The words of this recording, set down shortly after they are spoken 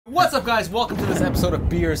What's up, guys? Welcome to this episode of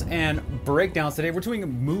Beers and Breakdowns. Today we're doing a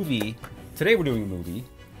movie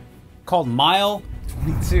called Mile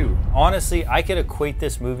 22. Honestly, I could equate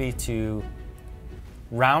this movie to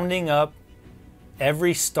rounding up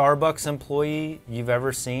every Starbucks employee you've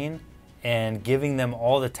ever seen and giving them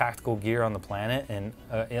all the tactical gear on the planet and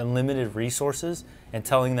unlimited resources and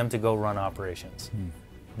telling them to go run operations.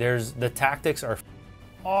 The tactics are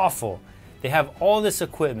awful. They have all this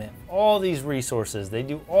equipment, all these resources. They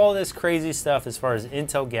do all this crazy stuff as far as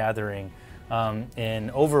intel gathering and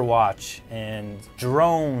Overwatch and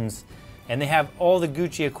drones, and they have all the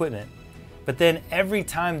Gucci equipment. But then every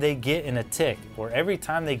time they get in a tick or every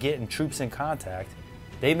time they get in troops in contact,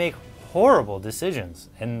 they make horrible decisions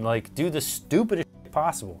and like do the stupidest shit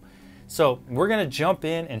possible. So we're gonna jump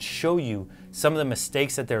in and show you some of the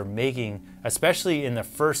mistakes that they're making, especially in the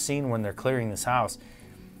first scene when they're clearing this house.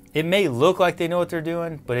 It may look like they know what they're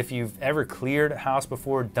doing, but if you've ever cleared a house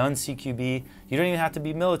before, done CQB, you don't even have to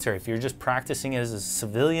be military. If you're just practicing as a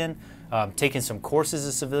civilian, taking some courses as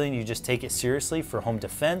a civilian, you just take it seriously for home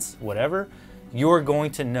defense, whatever, you're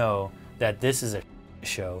going to know that this is a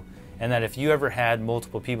show, and that if you ever had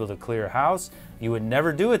multiple people to clear a house, you would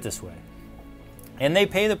never do it this way. And they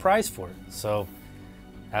pay the price for it. So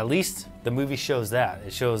at least the movie shows that.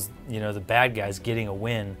 It shows, you know, the bad guys getting a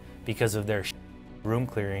win because of their room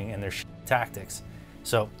clearing and their tactics.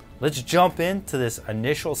 So let's jump into this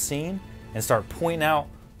initial scene and start pointing out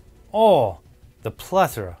all the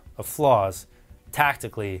plethora of flaws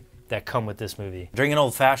tactically that come with this movie. Drinking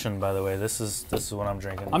old fashioned, by the way. This is what I'm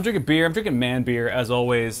drinking. I'm drinking beer. I'm drinking man beer. As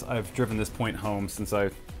always, I've driven this point home since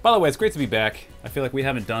by the way, it's great to be back. I feel like we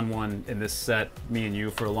haven't done one in this set, me and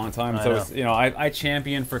you, for a long time. So it's, you know, I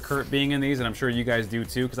champion for Kurt being in these, and I'm sure you guys do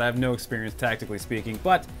too, because I have no experience tactically speaking.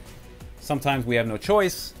 But sometimes we have no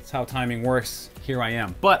choice. It's how timing works. Here I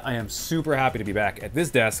am. But I am super happy to be back at this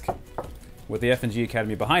desk with the FNG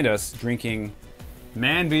Academy behind us, drinking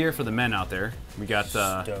man beer for the men out there. We got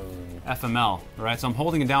FML, all right? So I'm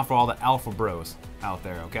holding it down for all the alpha bros out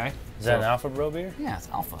there, okay? Is that an alpha bro beer? Yeah, it's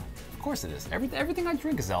alpha. Of course it is. Everything I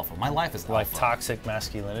drink is alpha. My life is Like alpha. toxic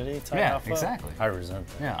masculinity type alpha? Yeah, exactly. I resent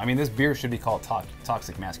that. Yeah, I mean, this beer should be called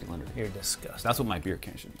toxic masculinity. You're disgusting. That's what my beer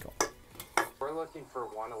can should be called. We're looking for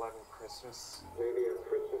 111 Christmas, maybe a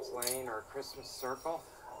Christmas Lane or a Christmas Circle.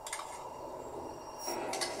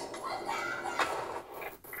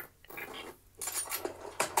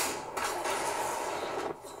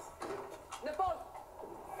 The phone!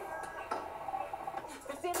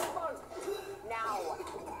 It's in the phone! Now!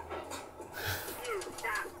 You,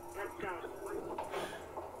 stop! Let's go.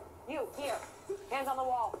 You, here. Hands on the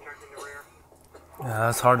wall. Checking the rear.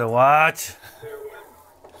 That's hard to watch.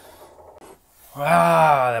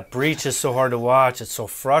 Ah, that breach is so hard to watch. It's so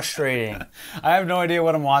frustrating. I have no idea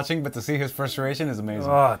what I'm watching, but to see his frustration is amazing.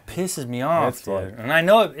 Oh, it pisses me off, dude. And I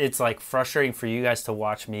know it's like frustrating for you guys to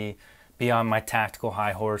watch me be on my tactical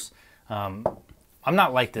high horse. I'm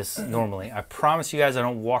not like this normally. I promise you guys I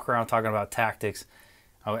don't walk around talking about tactics.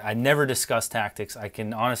 I never discuss tactics. I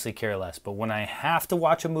can honestly care less. But when I have to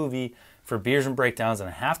watch a movie for Beers and Breakdowns and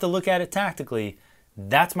I have to look at it tactically,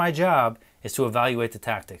 that's my job, is to evaluate the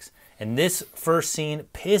tactics. And this first scene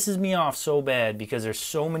pisses me off so bad because there's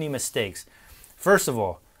so many mistakes. First of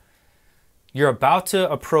all, you're about to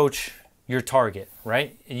approach your target,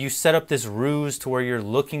 right? You set up this ruse to where you're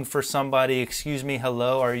looking for somebody. Excuse me,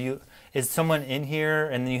 hello, is someone in here?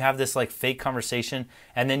 And then you have this like fake conversation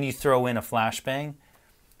and then you throw in a flashbang.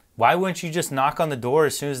 Why wouldn't you just knock on the door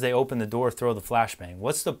as soon as they open the door, throw the flashbang?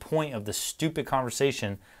 What's the point of the stupid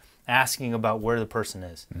conversation asking about where the person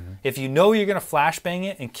is? If you know you're going to flashbang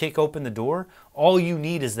it and kick open the door, all you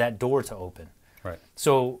need is that door to open. Right.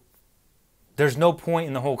 So there's no point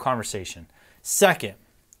in the whole conversation. Second,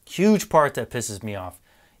 huge part that pisses me off.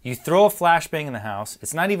 You throw a flashbang in the house.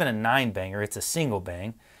 It's not even a 9-banger. It's a single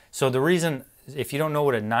bang. So the reason, if you don't know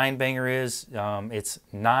what a 9-banger is, it's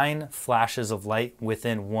 9 flashes of light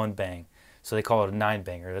within one bang. So they call it a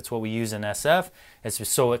 9-banger. That's what we use in SF. It's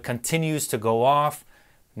just so it continues to go off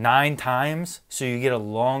 9 times, so you get a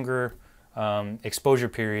longer exposure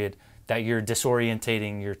period that you're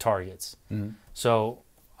disorientating your targets. So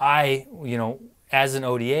you know, as an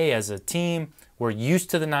ODA, as a team, we're used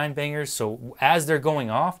to the 9-bangers, so as they're going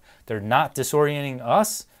off, they're not disorienting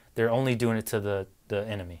us, they're only doing it to the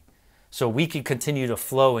enemy. So we can continue to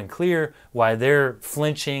flow and clear while they're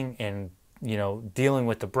flinching and, you know, dealing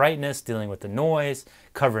with the brightness, dealing with the noise,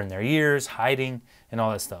 covering their ears, hiding, and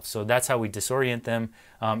all that stuff. So that's how we disorient them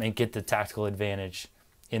and get the tactical advantage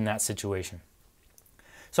in that situation.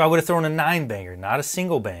 So I would have thrown a 9-banger, not a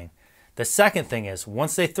single bang. The second thing is,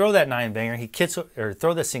 once they throw that 9-banger,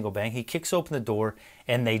 throw that single bang, he kicks open the door,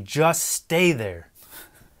 and they just stay there.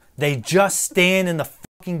 They just stand in the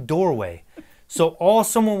fucking doorway. So all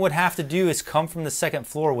someone would have to do is come from the second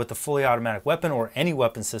floor with a fully automatic weapon or any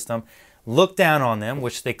weapon system, look down on them,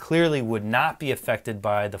 which they clearly would not be affected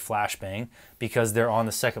by the flashbang because they're on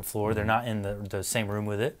the second floor. They're not in the same room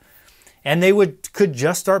with it. And they could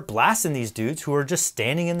just start blasting these dudes who are just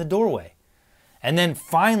standing in the doorway. And then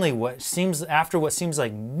finally, after what seems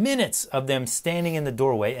like minutes of them standing in the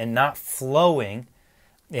doorway and not flowing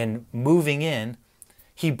and moving in,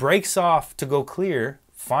 he breaks off to go clear,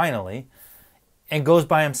 finally, and goes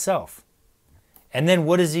by himself. And then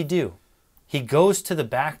what does he do? He goes to the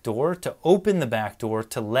back door to open the back door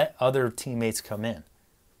to let other teammates come in.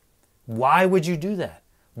 Why would you do that?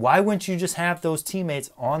 Why wouldn't you just have those teammates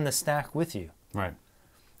on the stack with you? Right.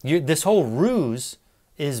 This whole ruse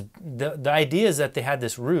is, the idea is that they had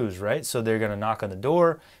this ruse, right? So they're going to knock on the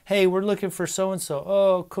door. Hey, we're looking for so-and-so.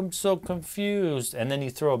 Oh, I'm so confused. And then you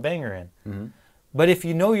throw a banger in. Mm-hmm. But if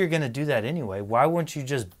you know you're going to do that anyway, why wouldn't you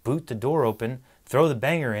just boot the door open, throw the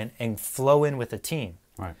banger in, and flow in with a team?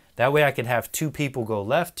 Right. That way I could have 2 people go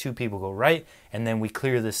left, 2 people go right, and then we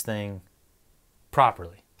clear this thing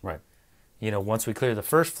properly. Right. You know, once we clear the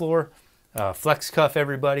first floor, flex cuff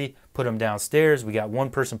everybody, put them downstairs. We got 1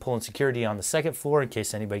 person pulling security on the second floor in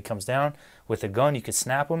case anybody comes down with a gun. You could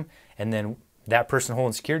snap them, and then that person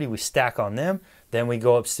holding security, we stack on them. Then we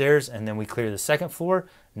go upstairs, and then we clear the second floor.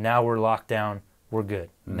 Now we're locked down. We're good.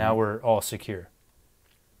 Mm-hmm. Now we're all secure.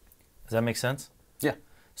 Does that make sense? Yeah.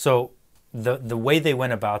 So the way they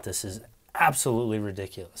went about this is absolutely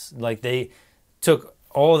ridiculous. Like, they took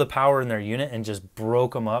all the power in their unit and just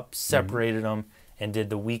broke them up, separated them, and did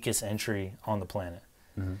the weakest entry on the planet.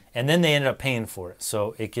 Mm-hmm. And then they ended up paying for it.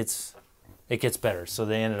 So it gets better. So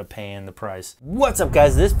they ended up paying the price. What's up,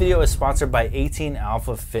 guys? This video is sponsored by 18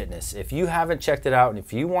 Alpha Fitness. If you haven't checked it out, and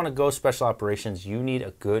if you want to go special operations, you need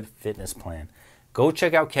a good fitness plan. Go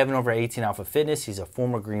check out Kevin over at 18 Alpha Fitness. He's a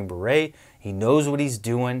former Green Beret. He knows what he's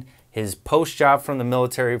doing. His post job from the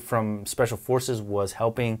military, from Special Forces, was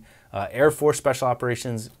helping Air Force Special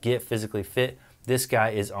Operations get physically fit. This guy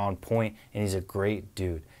is on point, and he's a great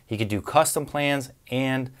dude. He could do custom plans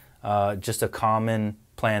and just a common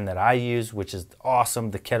plan that I use, which is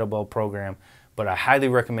awesome, the kettlebell program. But I highly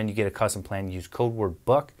recommend you get a custom plan. Use code word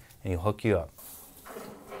BUCK, and he'll hook you up.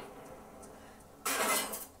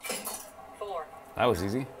 That was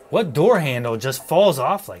easy. What door handle just falls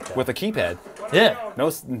off like that? With a keypad. Yeah. No,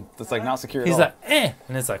 it's like not secure at all. He's like, eh,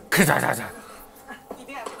 and it's like,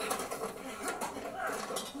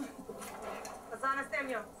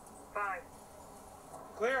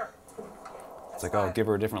 Clear. It's like, oh, give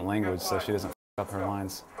her a different language so she doesn't f up her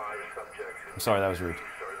lines. I'm sorry, that was rude.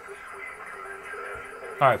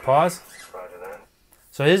 All right, pause.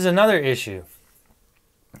 So here's another issue.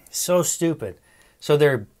 So stupid. So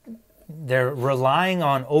they're relying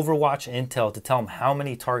on Overwatch intel to tell them how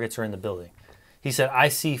many targets are in the building. He said, I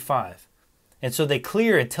see 5. And so they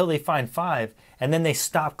clear until they find 5, and then they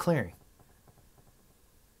stop clearing.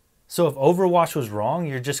 So if Overwatch was wrong,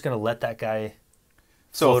 you're just going to let that guy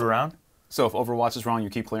float around? So if Overwatch is wrong, you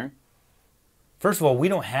keep clearing? First of all, we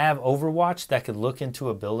don't have Overwatch that could look into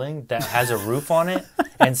a building that has a roof on it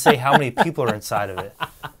and say how many people are inside of it.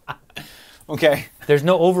 Okay. There's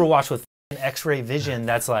no Overwatch with X-ray vision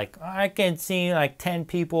that's like, I can see like 10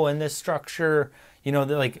 people in this structure. You know,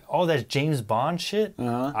 like all that James Bond shit.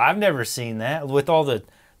 Uh-huh. I've never seen that with all the.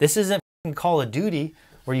 This isn't Call of Duty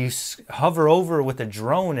where you hover over with a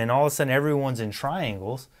drone and all of a sudden everyone's in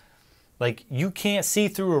triangles. Like, you can't see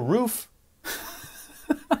through a roof.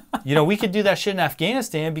 You know, we could do that shit in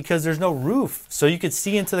Afghanistan because there's no roof. So you could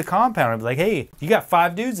see into the compound and be like, hey, you got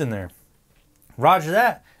 5 dudes in there. Roger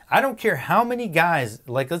that. I don't care how many guys,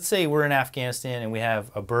 like let's say we're in Afghanistan and we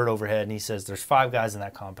have a bird overhead and he says there's 5 guys in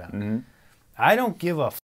that compound. Mm-hmm. I don't give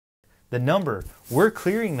a the number. We're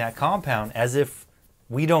clearing that compound as if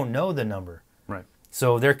we don't know the number. Right.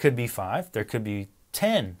 So there could be 5, there could be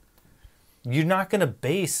 10. You're not going to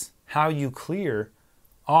base how you clear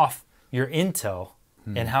off your intel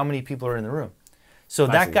and how many people are in the room. So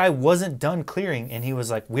that guy wasn't done clearing and he was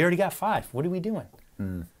like, we already got 5. What are we doing?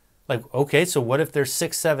 Mm. Like, okay, so what if there's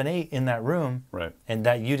 6, 7, 8 in that room, right, and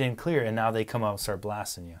that you didn't clear, and now they come out and start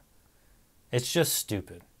blasting you? It's just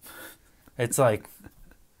stupid. It's like,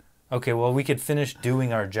 okay, well, we could finish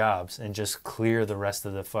doing our jobs and just clear the rest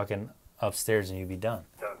of the fucking upstairs and you'd be done.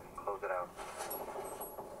 Doug, close it out.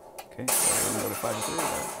 Okay, so we're going to go to 5 to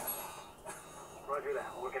 3. Roger that.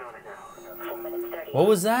 Working on it now. 4 minutes 30. What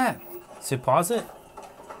was that? So pause it.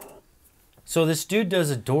 So this dude does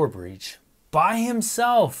a door breach by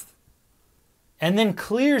himself. and then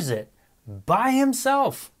clears it by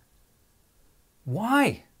himself.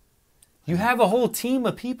 Why? You have a whole team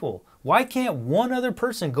of people. Why can't one other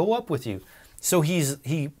person go up with you? So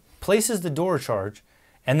he places the door charge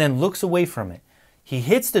and then looks away from it. He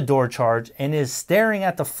hits the door charge and is staring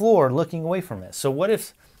at the floor looking away from it. So what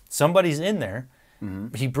if somebody's in there,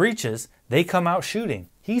 he breaches, they come out shooting.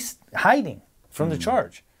 He's hiding from the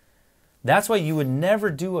charge. That's why you would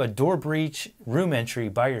never do a door breach room entry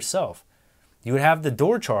by yourself. You would have the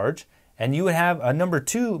door charge and you would have a number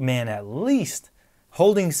 2 man at least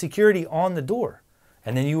holding security on the door.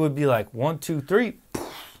 And then you would be like, 1, 2, 3,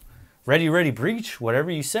 ready, ready, breach, whatever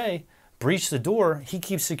you say, breach the door. He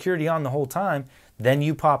keeps security on the whole time. Then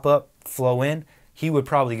you pop up, flow in. He would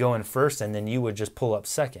probably go in first, and then you would just pull up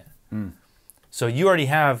second. So you already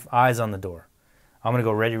have eyes on the door. I'm going to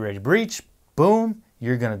go ready, ready, breach. Boom.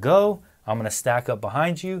 You're going to go. I'm going to stack up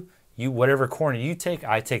behind you. You, whatever corner you take,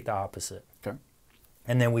 I take the opposite. Okay.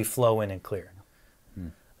 And then we flow in and clear.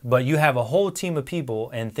 But you have a whole team of people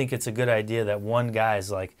and think it's a good idea that one guy's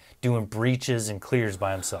like doing breaches and clears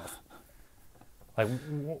by himself. Like,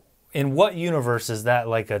 in what universe is that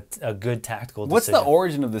like a good tactical decision? What's the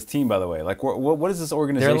origin of this team, by the way? Like, what is this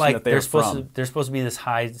organization that they're from? They're supposed to be this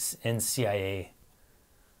high-end CIA.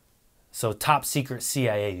 So top secret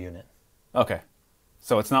CIA unit. Okay.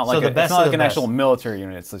 So it's not like, So the it's best not of like the an best. actual military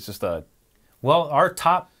unit. It's just a... Well, our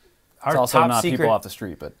top not secret, people off the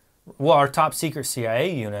street, but... Well, our top secret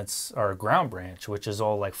CIA units are ground branch, which is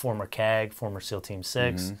all like former CAG, former SEAL Team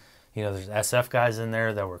 6. You know, there's SF guys in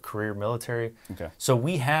there that were career military. Okay. So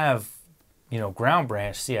we have, you know, ground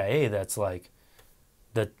branch CIA that's like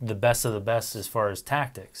the best of the best as far as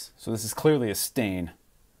tactics. So this is clearly a stain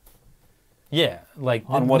Yeah, like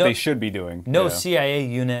on what they should be doing. No Yeah. CIA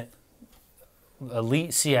unit,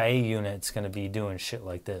 elite CIA unit's going to be doing shit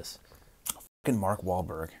like this. Fucking Mark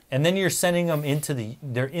Wahlberg. And then you're sending them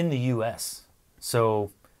they're in the U.S.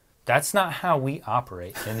 So that's not how we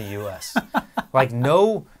operate in the U.S. Like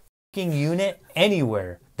no fucking unit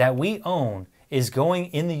anywhere that we own is going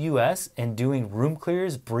in the U.S. and doing room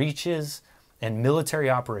clears, breaches, and military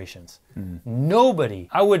operations. Nobody.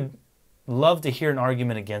 I would love to hear an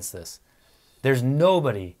argument against this. There's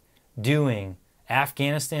nobody doing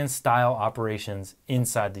Afghanistan-style operations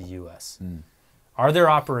inside the U.S. Are there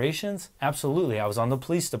operations? Absolutely. I was on the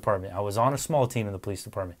police department. I was on a small team in the police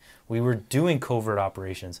department. We were doing covert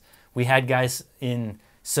operations. We had guys in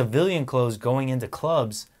civilian clothes going into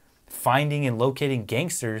clubs, finding and locating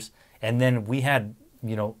gangsters, and then we had,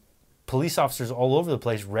 you know, police officers all over the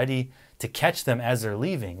place ready to catch them as they're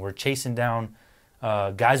leaving. We're chasing down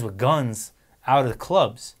guys with guns out of the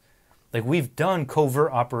clubs. Like, we've done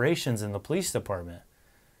covert operations in the police department.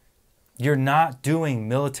 You're not doing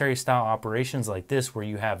military-style operations like this where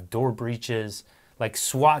you have door breaches. Like,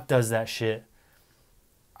 SWAT does that shit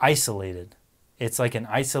isolated. It's like an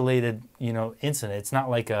isolated, you know, incident. It's not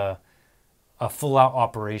like a full-out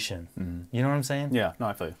operation. You know what I'm saying? Yeah, no,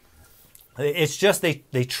 I feel you. It's just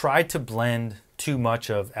they tried to blend too much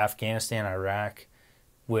of Afghanistan, Iraq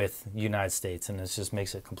with United States, and it just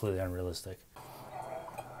makes it completely unrealistic.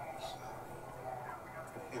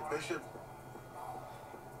 Hey, Bishop.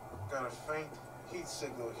 Got a faint heat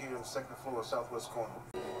signal here on the second floor, southwest corner.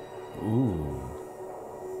 Ooh.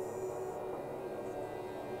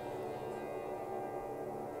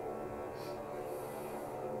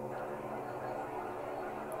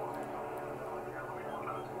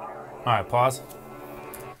 All right, pause.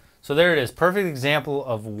 So there it is. Perfect example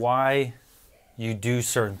of why you do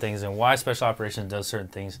certain things and why Special Operations does certain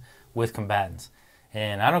things with combatants.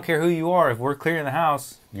 And I don't care who you are. If we're clearing the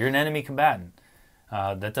house, you're an enemy combatant.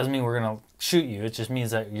 That doesn't mean we're going to shoot you. It just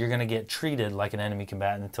means that you're going to get treated like an enemy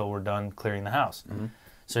combatant until we're done clearing the house.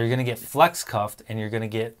 So you're going to get flex cuffed and you're going to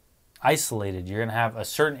get isolated. You're going to have a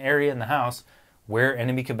certain area in the house where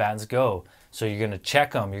enemy combatants go. So you're going to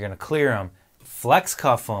check them. You're going to clear them. Flex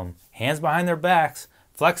cuff them. Hands behind their backs.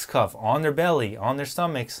 Flex cuff on their belly, on their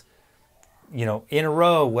stomachs. You know, in a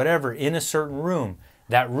row, whatever, in a certain room.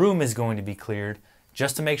 That room is going to be cleared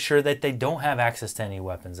just to make sure that they don't have access to any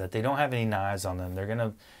weapons, that they don't have any knives on them. They're going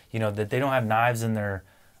to, you know, that they don't have knives in their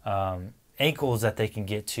ankles that they can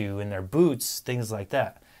get to, in their boots, things like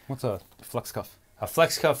that. What's a flex cuff? A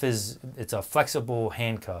flex cuff it's a flexible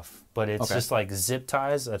handcuff, but it's Okay. just like zip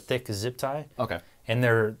ties, a thick zip tie. Okay. And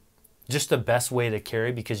they're just the best way to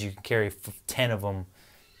carry because you can carry 10 of them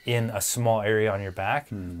in a small area on your back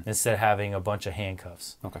instead of having a bunch of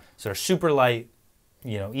handcuffs. Okay. So they're super light,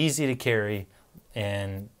 you know, easy to carry,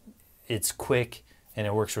 and it's quick and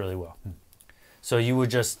it works really well. So you would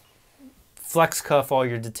just flex cuff all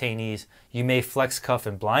your detainees. You may flex cuff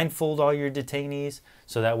and blindfold all your detainees,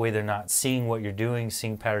 so that way they're not seeing what you're doing,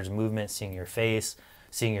 seeing patterns of movement, seeing your face,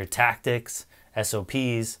 seeing your tactics,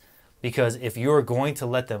 SOPs. Because if you're going to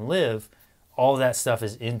let them live, all that stuff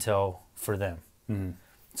is intel for them. Mm-hmm.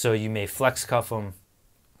 So you may flex cuff them,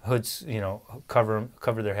 hoods, cover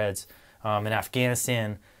their heads. In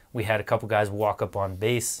Afghanistan, we had a couple guys walk up on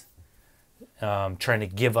base, trying to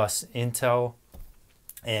give us intel,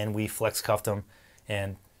 and we flex cuffed them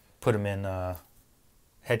and put them in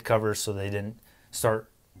head covers so they didn't start,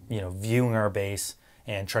 viewing our base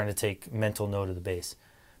and trying to take mental note of the base.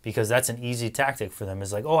 Because that's an easy tactic for them.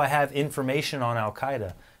 Is like, oh, I have information on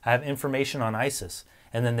Al-Qaeda. I have information on ISIS.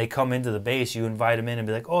 And then they come into the base, you invite them in and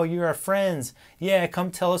be like, oh, you're our friends. Yeah,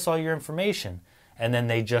 come tell us all your information. And then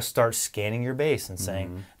they just start scanning your base and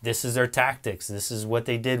saying, this is their tactics. This is what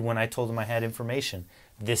they did when I told them I had information.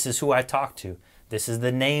 This is who I talked to. This is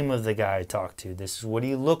the name of the guy I talked to. This is what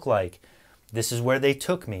he looked like. This is where they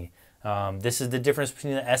took me. This is the difference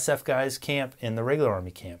between the SF guys camp and the regular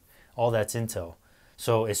Army camp. All that's intel.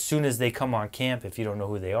 So as soon as they come on camp, if you don't know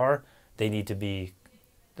who they are, they need to be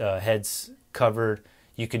heads covered.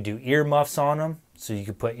 You could do ear muffs on them. So you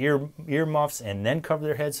could put ear muffs and then cover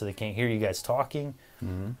their heads so they can't hear you guys talking.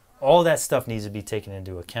 Mm-hmm. All that stuff needs to be taken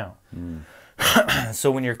into account.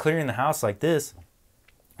 So when you're clearing the house like this,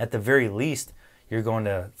 at the very least, you're going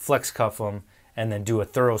to flex cuff them and then do a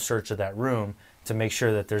thorough search of that room to make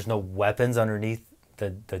sure that there's no weapons underneath the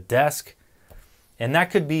desk. And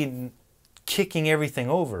that could be kicking everything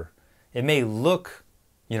over. It may look,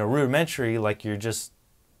 rudimentary, like you're just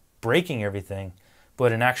breaking everything,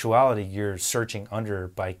 but in actuality, you're searching under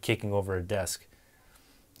by kicking over a desk.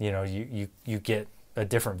 You get a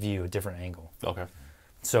different view, a different angle. Okay.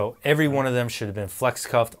 So every one of them should have been flex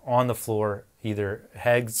cuffed on the floor, either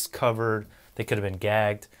heads covered, they could have been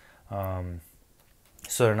gagged,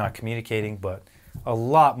 so they're not communicating, but a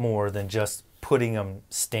lot more than just putting them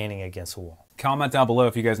standing against a wall. Comment down below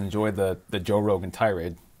if you guys enjoyed the Joe Rogan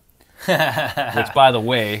tirade. Which, by the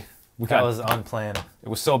way, that was unplanned. It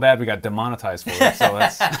was so bad we got demonetized for it. So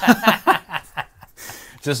that's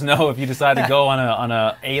just know if you decide to go on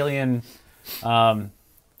a alien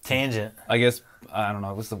tangent. I guess I don't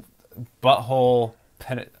know. It was the butthole.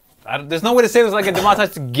 There's no way to say this like a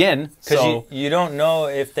demonetized again. Because you don't know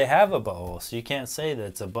if they have a butthole, so you can't say that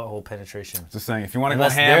it's a butthole penetration. Just saying, if you want to go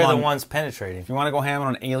ham they're on, the ones penetrating. If you want to go ham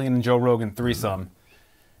on an alien and Joe Rogan threesome,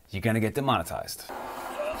 you're gonna get demonetized.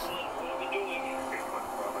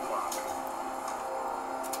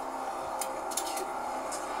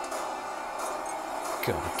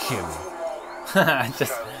 Go kill me.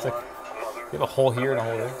 Just it's like, you have a hole here and a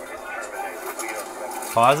hole there.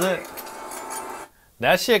 Pause it.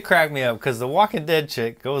 That shit cracked me up because the Walking Dead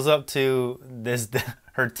chick goes up to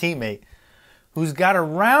her teammate who's got a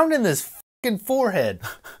round in this fucking forehead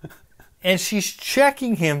and she's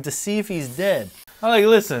checking him to see if he's dead. I'm like,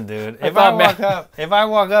 listen, dude, if I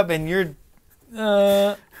walk up and you're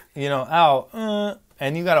out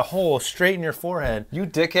and you got a hole straight in your forehead, you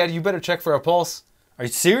dickhead, you better check for a pulse. Are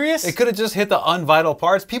you serious? It could have just hit the unvital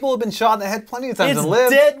parts. People have been shot in the head plenty of times and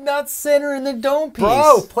lived. It's dead, not center in the dome piece.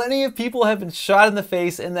 Bro, plenty of people have been shot in the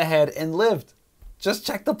face, in the head, and lived. Just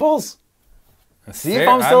check the pulse. See if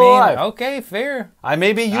I'm still alive. Okay, fair. I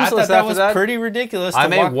may be useless after that. That was pretty ridiculous. I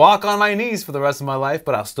may walk on my knees for the rest of my life,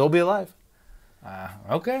 but I'll still be alive.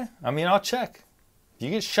 Okay. I'll check. If you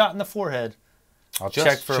get shot in the forehead, I'll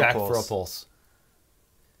check for a pulse.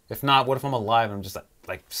 If not, what if I'm alive and I'm just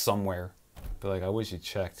like somewhere? Be like, I wish you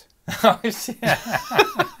checked. Oh, shit.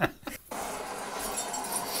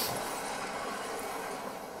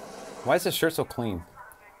 Why is this shirt so clean?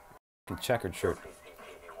 Checkered shirt.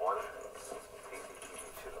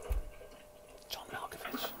 John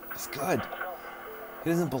Malkovich. He's good.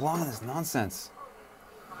 He doesn't belong in this nonsense.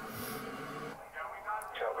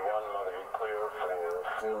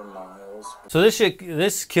 So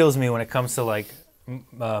this kills me when it comes to like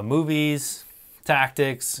movies,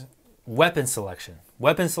 tactics, weapon selection.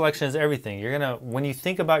 Weapon selection is everything. When you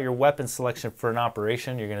think about your weapon selection for an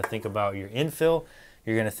operation, you're gonna think about your infill,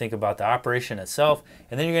 you're gonna think about the operation itself,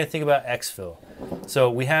 and then you're gonna think about exfil. So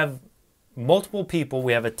we have multiple people.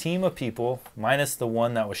 We have a team of people, minus the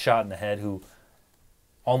one that was shot in the head, who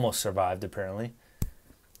almost survived apparently.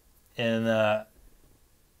 And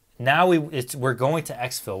now we're going to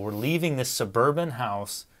exfil. We're leaving this suburban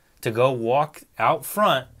house to go walk out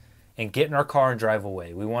front and get in our car and drive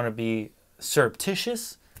away. We want to be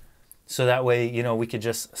surreptitious, so that way, we could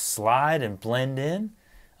just slide and blend in,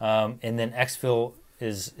 and then exfil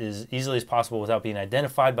is easily as possible without being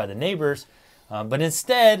identified by the neighbors, But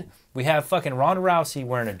instead, we have fucking Ronda Rousey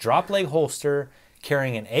wearing a drop leg holster,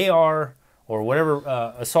 carrying an AR or whatever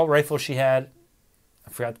assault rifle she had. I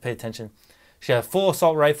forgot to pay attention. She had a full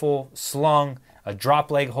assault rifle slung, a drop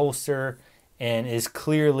leg holster, and is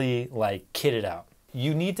clearly like kitted out.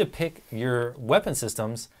 You need to pick your weapon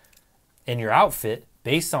systems and your outfit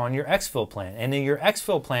based on your exfil plan. And then your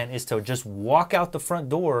exfil plan is to just walk out the front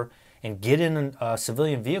door and get in a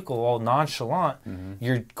civilian vehicle all nonchalant.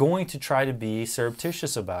 You're going to try to be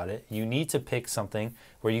surreptitious about it. You need to pick something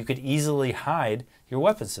where you could easily hide your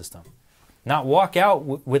weapon system. Not walk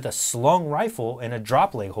out with a slung rifle and a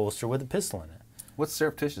drop leg holster with a pistol in it. What's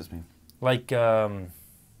surreptitious mean? Like, Because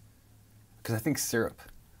I think syrup.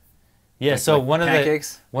 yeah, so like one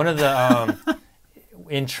pancakes? of the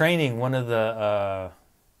in training, one of the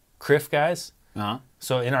CRIF guys.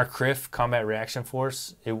 So in our CRIF Combat Reaction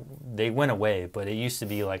Force, they went away, but it used to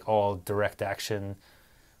be like all direct action,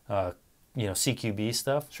 CQB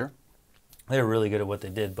stuff. Sure. They were really good at what they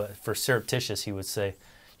did, but for surreptitious, he would say,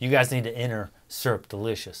 "You guys need to enter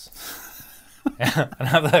surreptilicious." And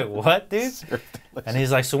I'm like, "What, dude?" And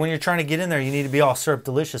he's like, "So when you're trying to get in there, you need to be all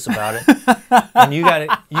surreptilicious about it, and you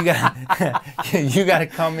gotta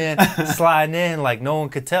come in sliding in like no one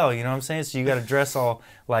could tell. You know what I'm saying? So you gotta dress all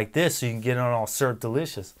like this so you can get on all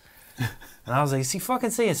surreptilicious." And I was like, "Is he fucking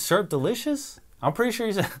saying surreptilicious? I'm pretty sure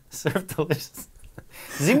he's surreptilicious."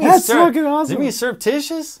 Does he mean That's fucking awesome. Does he mean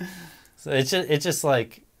surreptitious? So it's just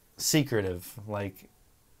like secretive, like.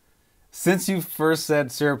 Since you first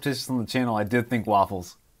said surreptitious on the channel, I did think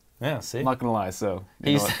waffles. Yeah, see? I'm not gonna lie, so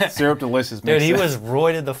He's syrup delicious. Dude, Makes he sense. was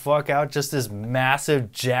roided the fuck out, just this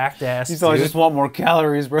massive jacked ass You thought I dude. just want more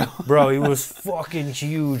calories, bro. Bro, he was fucking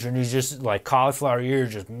huge, and he's just like cauliflower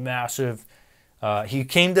ears, just massive. He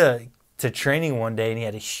came to training one day, and he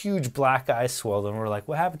had a huge black eye swelled, and we're like,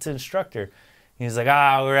 "What happened to the instructor?" He was like,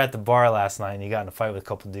 we were at the bar last night, and he got in a fight with a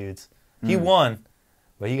couple dudes. He won.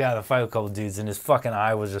 But he got in a fight with a couple dudes, and his fucking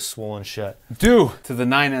eye was just swollen shut. Due to the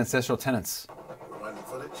 9 ancestral tenets. Remind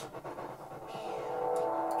footage.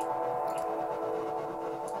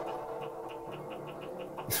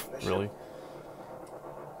 Really?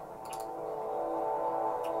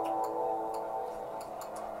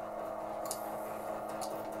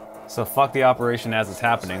 So fuck the operation as it's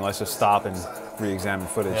happening. Let's just stop and re-examine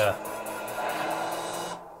footage. Yeah.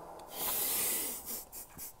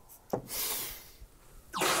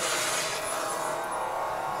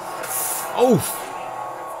 Oof.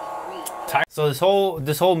 So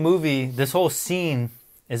this whole movie, this whole scene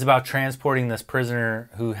is about transporting this prisoner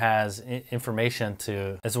who has information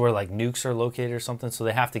to, it's where like nukes are located or something, so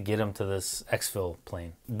they have to get him to this exfil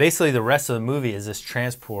plane. Basically the rest of the movie is this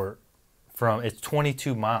transport from, it's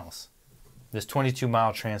 22 miles. This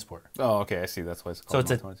 22-mile transport. Oh, okay, I see. That's why it's So called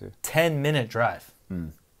it's a 22. 10-minute drive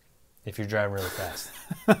if you're driving really fast.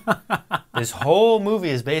 This whole movie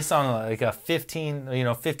is based on like a 15,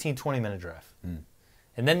 20-minute drive.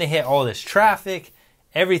 And then they hit all this traffic.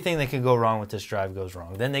 Everything that could go wrong with this drive goes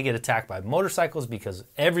wrong. Then they get attacked by motorcycles because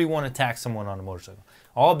everyone attacks someone on a motorcycle.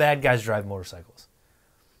 All bad guys drive motorcycles.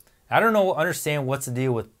 I don't understand what's the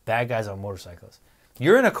deal with bad guys on motorcycles.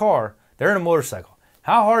 You're in a car, they're in a motorcycle.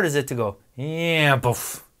 How hard is it to go, yeah,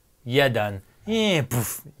 poof, yeah, done. Yeah,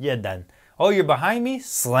 poof, yeah, done. Oh, you're behind me?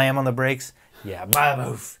 Slam on the brakes. Yeah,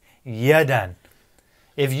 poof, yeah, done.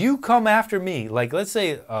 If you come after me, like let's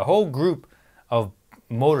say a whole group of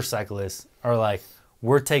motorcyclists are like,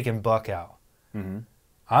 we're taking Buck out. I'm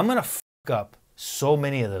going to fuck up so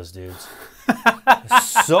many of those dudes.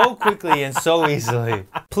 So quickly and so easily.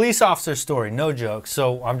 Police officer story, no joke.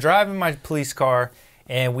 So I'm driving my police car,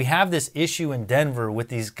 and we have this issue in Denver with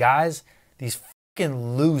these guys, these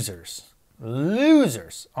fucking losers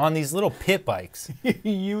on these little pit bikes.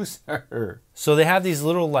 User. So they have these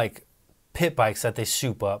little like pit bikes that they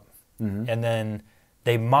soup up, and then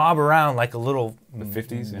they mob around like a little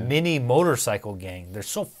 50s, yeah. mini motorcycle gang. They're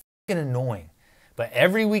so fucking annoying. But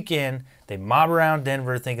every weekend, they mob around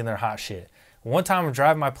Denver thinking they're hot shit. One time I'm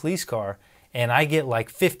driving my police car, and I get like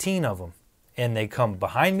 15 of them. And they come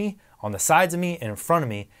behind me, on the sides of me, and in front of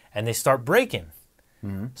me, and they start braking.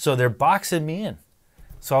 So they're boxing me in.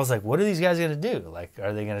 So I was like, what are these guys going to do? Like,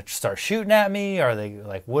 are they going to start shooting at me? Are they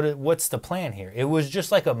like, what's the plan here? It was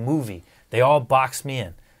just like a movie. They all boxed me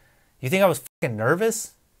in. You think I was fucking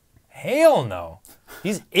nervous? Hell no.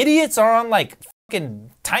 These idiots are on like fucking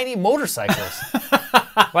tiny motorcycles.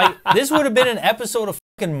 Like, this would have been an episode of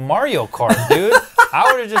fucking Mario Kart, dude.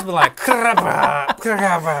 I would have just been like,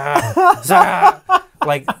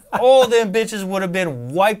 like, all them bitches would have been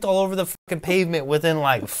wiped all over the fucking pavement within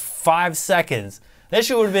like 5 seconds. That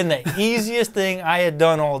shit would have been the easiest thing I had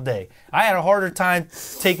done all day. I had a harder time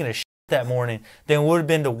taking a shit that morning than it would have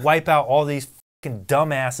been to wipe out all these fucking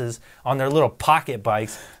dumbasses on their little pocket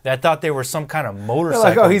bikes that thought they were some kind of motorcycle.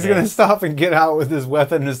 Like, oh, he's gang. gonna stop and get out with his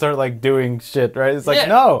weapon and start like doing shit, right? It's like, Yeah.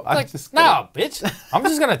 no, I'm Like, just no, bitch. I'm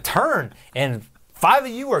just gonna turn, and 5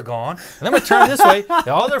 of you are gone. And I'm gonna turn this way.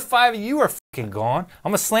 The other 5 of you are fucking gone.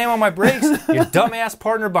 I'm gonna slam on my brakes. Your dumbass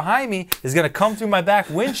partner behind me is gonna come through my back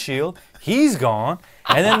windshield. He's gone.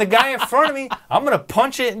 And then the guy in front of me, I'm gonna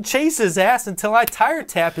punch it and chase his ass until I tire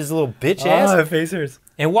tap his little bitch ass. the face hurts.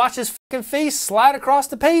 And watch his fucking face slide across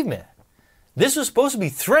the pavement. This was supposed to be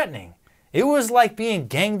threatening. It was like being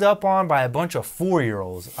ganged up on by a bunch of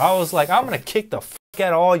 4-year-olds. I was like, I'm gonna kick the fuck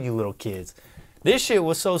out of all you little kids. This shit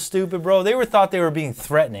was so stupid, bro. They thought they were being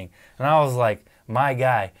threatening. And I was like, my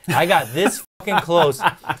guy, I got this fucking close.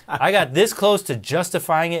 I got this close to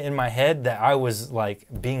justifying it in my head that I was like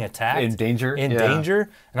being attacked. In danger? In Yeah. danger.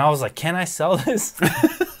 And I was like, can I sell this?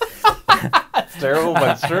 It's terrible, but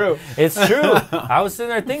it's true. It's true. I was sitting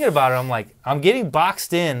there thinking about it. I'm like, I'm getting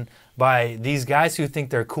boxed in by these guys who think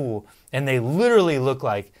they're cool, and they literally look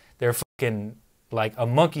like they're fucking like a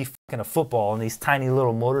monkey fucking a football on these tiny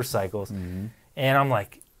little motorcycles. Mm-hmm. And I'm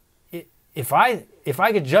like, if I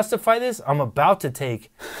could justify this, I'm about to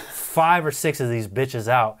take 5 or 6 of these bitches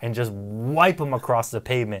out and just wipe them across the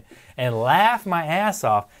pavement and laugh my ass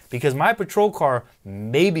off because my patrol car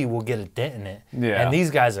maybe will get a dent in it. Yeah. And these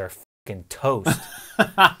guys are fucking toast.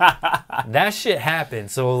 That shit happened.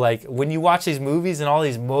 So like when you watch these movies and all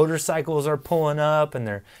these motorcycles are pulling up and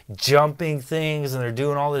they're jumping things and they're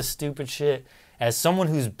doing all this stupid shit, as someone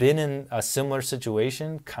who's been in a similar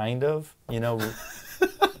situation, kind of, you know,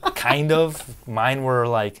 kind of, mine were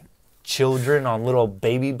like children on little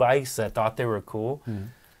baby bikes that thought they were cool. Mm.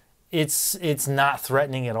 It's not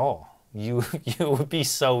threatening at all. You would be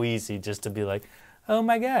so easy just to be like, oh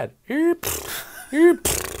my God. Dude,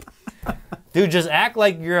 just act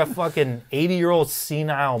like you're a fucking 80-year-old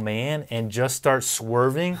senile man and just start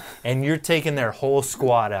swerving and you're taking their whole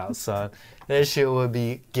squad out, son. That shit would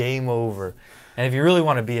be game over. And if you really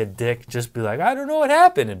want to be a dick, just be like, I don't know what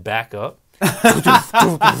happened, and back up. Okay.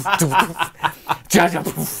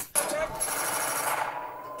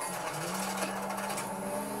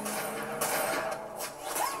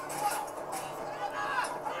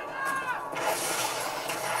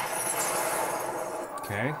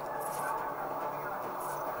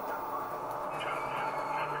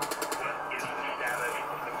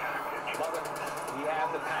 We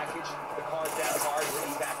have the package. The car's down hard. We'll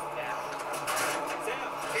be back now.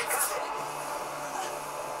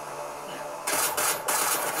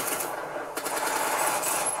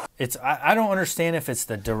 I don't understand if it's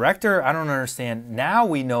the director. I don't understand. Now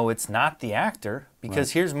we know it's not the actor because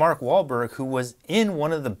right. Here's Mark Wahlberg, who was in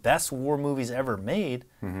one of the best war movies ever made,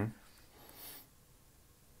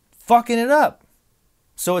 fucking it up.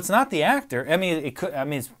 So it's not the actor. I mean, it could. I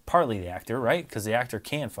mean, it's partly the actor, right? Because the actor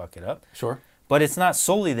can fuck it up. Sure. But it's not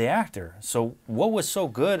solely the actor. So what was so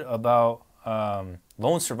good about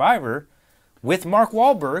Lone Survivor with Mark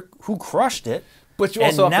Wahlberg, who crushed it? But you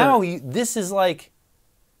also and now this is like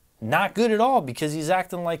not good at all because he's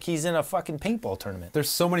acting like he's in a fucking paintball tournament.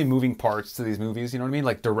 There's so many moving parts to these movies, you know what I mean?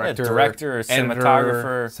 Like director, editor,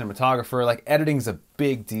 cinematographer. Like editing's a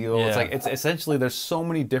big deal. Yeah. It's like it's essentially there's so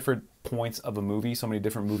many different points of a movie, so many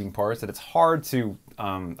different moving parts that it's hard to,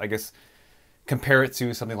 I guess, compare it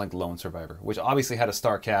to something like Lone Survivor, which obviously had a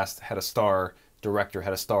star cast, had a star director,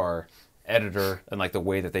 had a star editor, and like the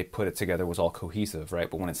way that they put it together was all cohesive, right?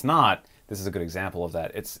 But when it's not, this is a good example of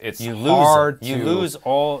that. It's hard to... You lose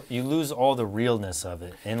all the realness of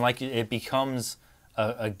it, and like it becomes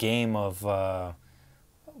a game of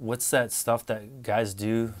what's that stuff that guys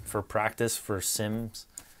do for practice for Sims?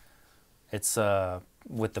 It's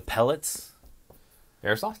with the pellets.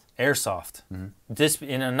 Airsoft? Airsoft. Mm-hmm.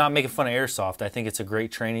 And I'm not making fun of airsoft. I think it's a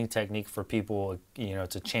great training technique for people. You know,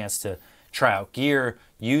 it's a chance to try out gear,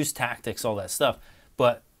 use tactics, all that stuff.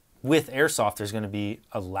 But with airsoft, there's going to be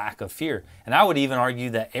a lack of fear. And I would even argue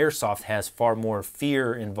that airsoft has far more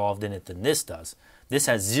fear involved in it than this does. This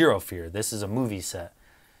has zero fear. This is a movie set.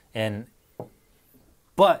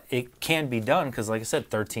 But it can be done because, like I said,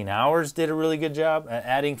 13 Hours did a really good job at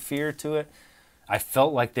adding fear to it. I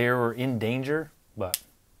felt like they were in danger, but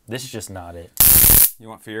this is just not it. You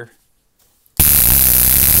want fear?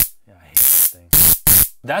 Yeah, I hate this thing.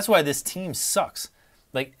 That's why this team sucks.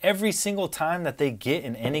 Like every single time that they get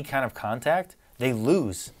in any kind of contact, they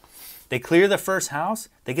lose. They clear the first house,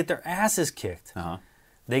 they get their asses kicked.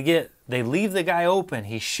 They leave the guy open.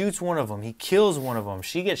 He shoots one of them. He kills one of them.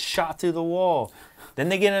 She gets shot through the wall. Then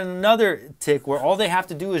they get another tick where all they have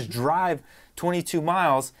to do is drive 22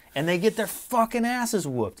 miles and they get their fucking asses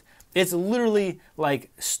whooped. It's literally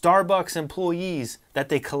like Starbucks employees that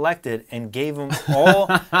they collected and gave them all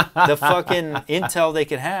the fucking intel they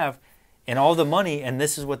could have and all the money, and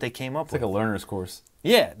this is what they came up with. It's like a learner's course.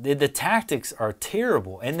 Yeah, the tactics are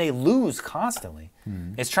terrible, and they lose constantly.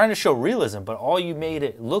 It's trying to show realism, but all you made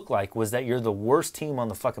it look like was that you're the worst team on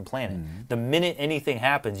the fucking planet. The minute anything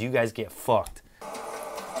happens, you guys get fucked.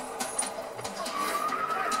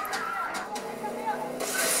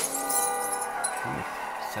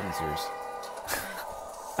 Seven series.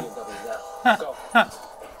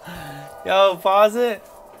 Yo, pause it.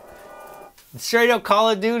 Straight up Call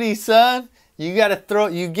of Duty, son. You get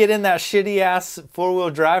in that shitty ass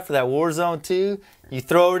 4-wheel drive for that Warzone 2. You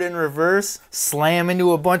throw it in reverse, slam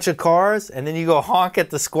into a bunch of cars, and then you go honk at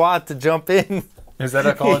the squad to jump in. Is that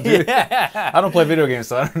a Call of Duty? Yeah. I don't play video games,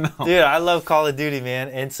 so I don't know. Dude, I love Call of Duty, man.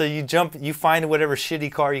 And so you find whatever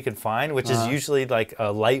shitty car you can find, which is usually like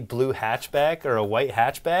a light blue hatchback or a white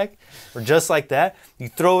hatchback, or just like that. You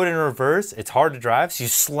throw it in reverse. It's hard to drive, so you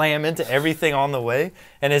slam into everything on the way.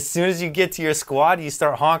 And as soon as you get to your squad, you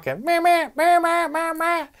start honking for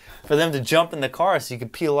them to jump in the car so you can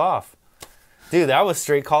peel off. Dude, that was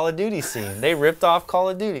straight Call of Duty scene. They ripped off Call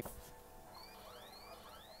of Duty.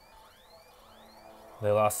 They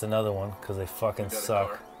lost another one because they fucking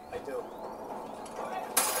suck. I do.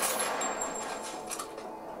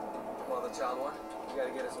 Well, the child one, you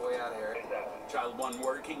gotta get us way out of here. Child one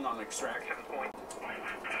working on extraction point.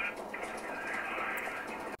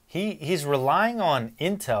 He's relying on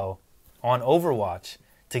intel on Overwatch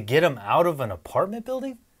to get him out of an apartment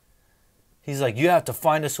building? He's like, you have to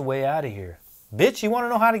find us a way out of here. Bitch, you want to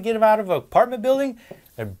know how to get him out of an apartment building?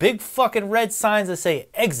 There are big fucking red signs that say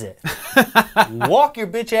exit. Walk your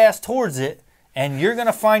bitch ass towards it, and you're going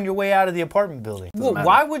to find your way out of the apartment building. Well,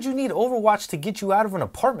 why would you need Overwatch to get you out of an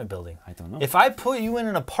apartment building? I don't know. If I put you in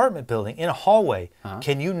an apartment building, in a hallway,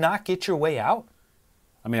 can you not get your way out?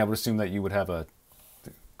 I mean, I would assume that you would have a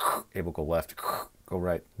Abel go left, go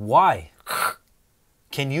right. Why?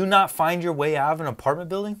 Can you not find your way out of an apartment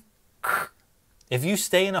building? If you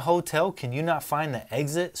stay in a hotel, can you not find the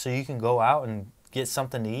exit so you can go out and get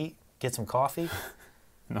something to eat, get some coffee?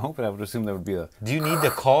 No, but I would assume that would be a... Do you need to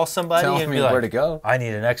call somebody Tell and me be like, where to go. I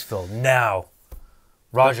need an exfil now.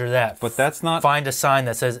 Roger that. But that's not... Find a sign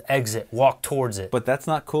that says exit. Walk towards it. But that's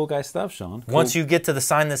not cool guy stuff, Sean. Cool. Once you get to the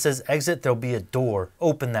sign that says exit, there'll be a door.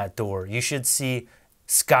 Open that door. You should see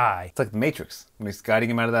sky. It's like the Matrix. When he's guiding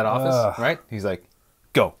him out of that office, right? He's like,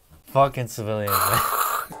 go. Fucking civilians, man.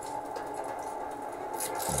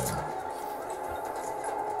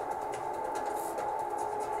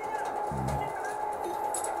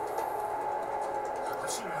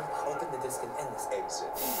 Open the disc and end this exit.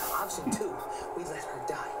 Option 2, we let her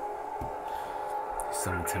die. He's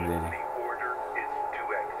so intimidating. The order is to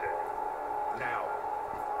exit. Now.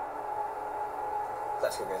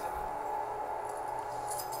 Let's go get her.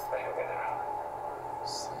 Let's go get her.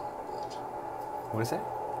 What is that?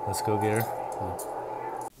 Let's go get her.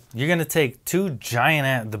 You're going to take two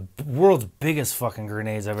giant, the world's biggest fucking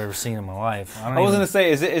grenades I've ever seen in my life. I was going to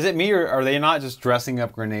say, is it me, or are they not just dressing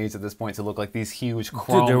up grenades at this point to look like these huge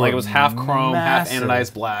chrome? Dude, like it was half chrome, massive. half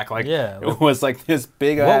anodized black. Like, yeah. It was like this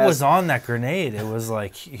big What ass... was on that grenade? It was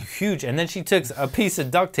like huge. And then she took a piece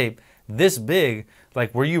of duct tape this big.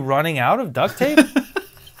 Like, were you running out of duct tape?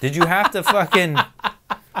 Did you have to fucking...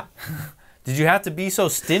 Did you have to be so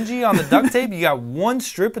stingy on the duct tape? You got one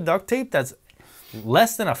strip of duct tape that's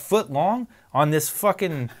less than a foot long on this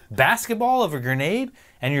fucking basketball of a grenade,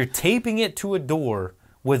 and you're taping it to a door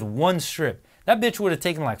with one strip. That bitch would have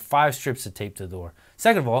taken like 5 strips of tape to the door.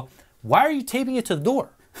 Second of all, why are you taping it to the door?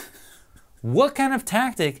 What kind of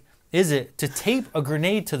tactic is it to tape a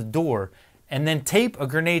grenade to the door and then tape a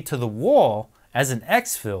grenade to the wall as an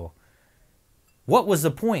exfil? What was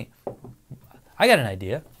the point? I got an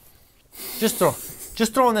idea. Just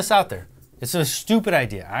throwing this out there. It's a stupid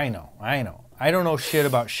idea. I know. I don't know shit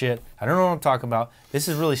about shit. I don't know what I'm talking about. This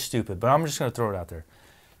is really stupid, but I'm just going to throw it out there.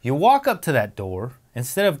 You walk up to that door,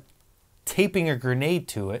 instead of taping a grenade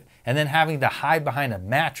to it and then having to hide behind a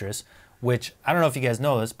mattress, which I don't know if you guys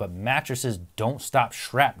know this, but mattresses don't stop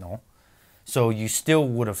shrapnel. So you still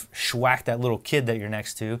would have schwacked that little kid that you're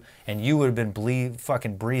next to, and you would have been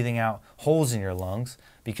fucking breathing out holes in your lungs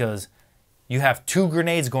because you have 2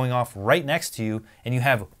 grenades going off right next to you and you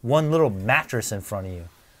have one little mattress in front of you.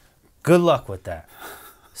 Good luck with that.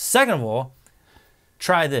 Second of all,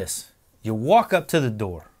 try this. You walk up to the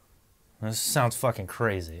door. This sounds fucking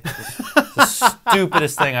crazy. It's the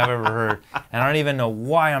stupidest thing I've ever heard. And I don't even know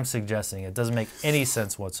why I'm suggesting it. It doesn't make any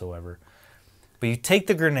sense whatsoever. But you take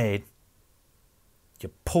the grenade, you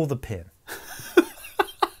pull the pin.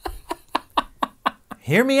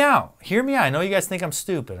 Hear me out. Hear me out. I know you guys think I'm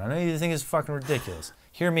stupid. I know you think it's fucking ridiculous.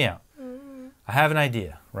 Hear me out. I have an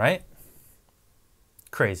idea, right?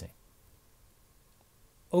 Crazy.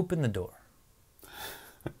 Open the door.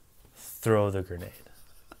 Throw the grenade.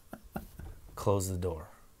 Close the door.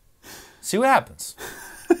 See what happens.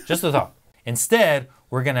 Just a thought. Instead,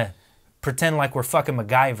 we're going to pretend like we're fucking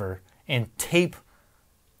MacGyver and tape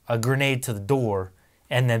a grenade to the door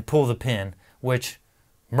and then pull the pin, which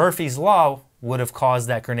Murphy's Law would have caused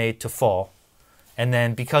that grenade to fall. And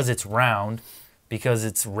then because it's round, because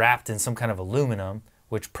it's wrapped in some kind of aluminum,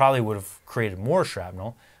 which probably would have created more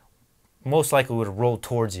shrapnel, most likely would have rolled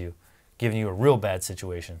towards you, giving you a real bad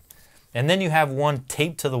situation. And then you have one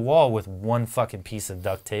taped to the wall with one fucking piece of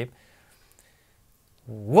duct tape.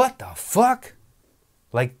 What the fuck?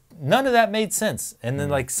 Like, none of that made sense. And then,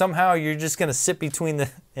 like, somehow you're just going to sit between the...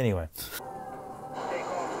 Anyway. He's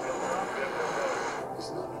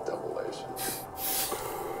not a double agent.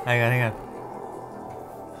 Hang on.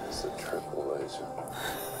 He's a triple agent.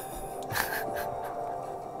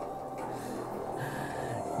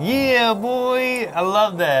 Yeah, boy. I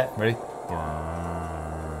love that. Ready?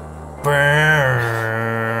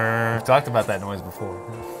 Brrr. We've talked about that noise before.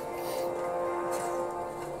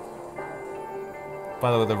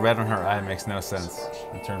 By the way, the red on her eye makes no sense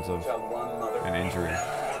in terms of an injury.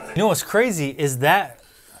 You know what's crazy is that,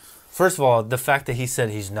 first of all, the fact that he said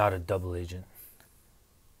he's not a double agent.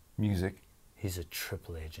 Music. He's a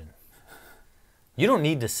triple agent. You don't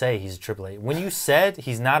need to say he's a triple agent. When you said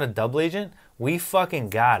he's not a double agent, we fucking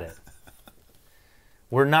got it.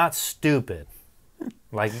 We're not stupid.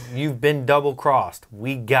 Like, you've been double crossed.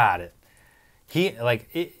 We got it.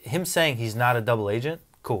 Him saying he's not a double agent,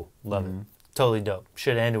 cool, love it. Totally dope.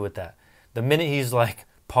 Should have ended with that. The minute he's like,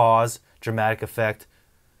 pause, dramatic effect,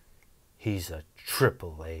 he's a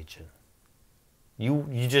triple agent.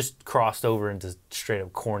 You just crossed over into straight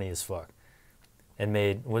up corny as fuck. And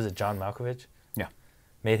made, was it John Malkovich? Yeah.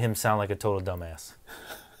 Made him sound like a total dumbass.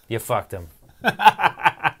 You fucked him.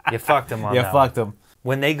 You fucked him on that. You fucked him.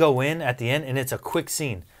 When they go in at the end, and it's a quick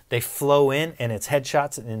scene, they flow in and it's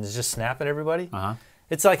headshots and it's just snapping everybody.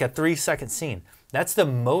 It's like a 3-second scene. That's the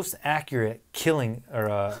most accurate killing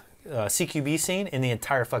or CQB scene in the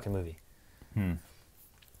entire fucking movie.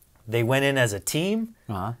 They went in as a team.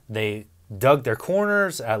 They dug their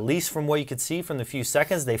corners, at least from what you could see from the few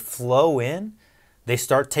seconds. They flow in. They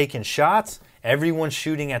start taking shots. Everyone's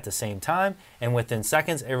shooting at the same time. And within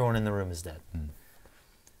seconds, everyone in the room is dead.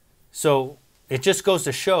 So it just goes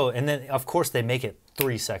to show. And then, of course, they make it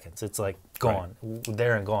 3 seconds. It's like gone,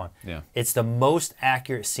 there and gone. Yeah. It's the most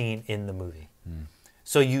accurate scene in the movie.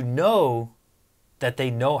 So you know that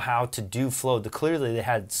they know how to do flow. Clearly they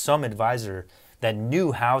had some advisor that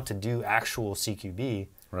knew how to do actual CQB.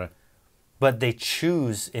 Right. But they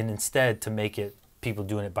choose instead to make it people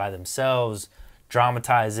doing it by themselves,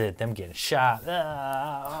 dramatize it, them getting shot.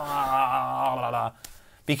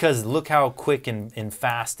 Because look how quick and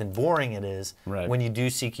fast and boring it is when you do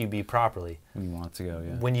CQB properly. When you want it to go,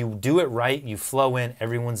 yeah. When you do it right, you flow in,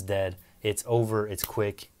 everyone's dead, it's over, it's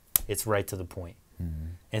quick, it's right to the point.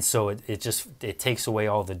 And so it takes away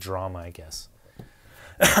all the drama, I guess.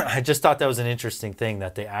 I just thought that was an interesting thing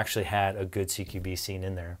that they actually had a good CQB scene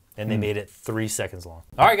in there. And they made it 3 seconds long.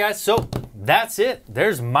 All right, guys, so that's it.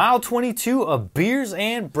 There's mile 22 of beers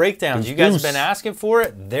and breakdowns. You guys have been asking for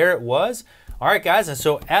it. There it was. All right, guys, and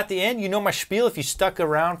so at the end, you know my spiel. If you stuck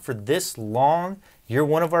around for this long, you're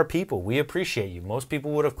one of our people. We appreciate you. Most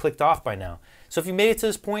people would have clicked off by now. So if you made it to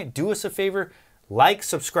this point, do us a favor. Like,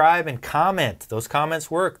 subscribe, and comment. Those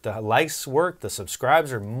comments work. The likes work. The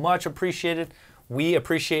subscribes are much appreciated. We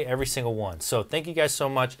appreciate every single one. So thank you guys so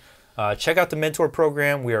much. Check out the mentor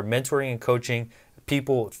program. We are mentoring and coaching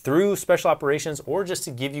people through special operations or just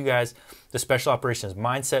to give you guys the special operations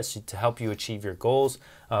mindset to help you achieve your goals,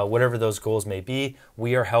 whatever those goals may be.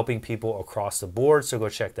 We are helping people across the board, so go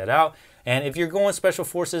check that out. And if you're going special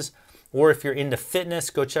forces or if you're into fitness,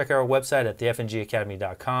 go check our website at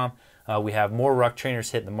thefngacademy.com. We have more ruck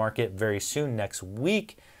trainers hitting the market very soon next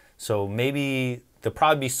week. So maybe they'll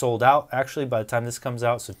probably be sold out actually by the time this comes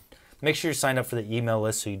out. So make sure you sign up for the email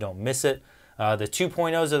list so you don't miss it. The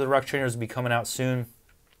 2.0s of the ruck trainers will be coming out soon.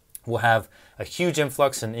 We'll have a huge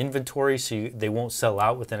influx in inventory so they won't sell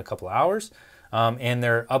out within a couple of hours. And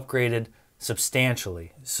they're upgraded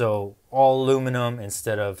substantially. So all aluminum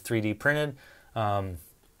instead of 3D printed. And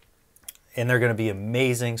they're going to be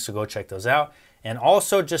amazing. So go check those out. And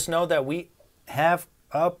also just know that we have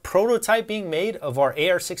a prototype being made of our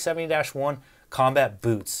AR670-1 combat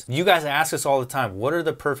boots. You guys ask us all the time, what are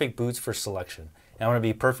the perfect boots for selection? And I want to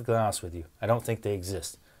be perfectly honest with you. I don't think they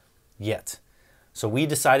exist yet. So we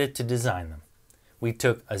decided to design them. We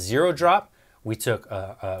took a zero drop. We took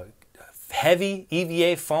a heavy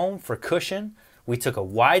EVA foam for cushion. We took a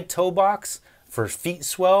wide toe box for feet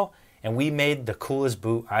swell, and we made the coolest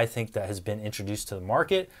boot I think that has been introduced to the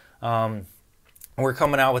market. We're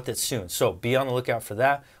coming out with it soon, so be on the lookout for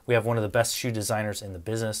that. We have one of the best shoe designers in the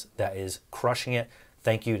business that is crushing it.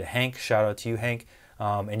 Thank you to Hank. Shout out to you, Hank.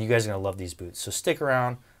 And you guys are going to love these boots. So stick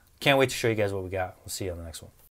around. Can't wait to show you guys what we got. We'll see you on the next one.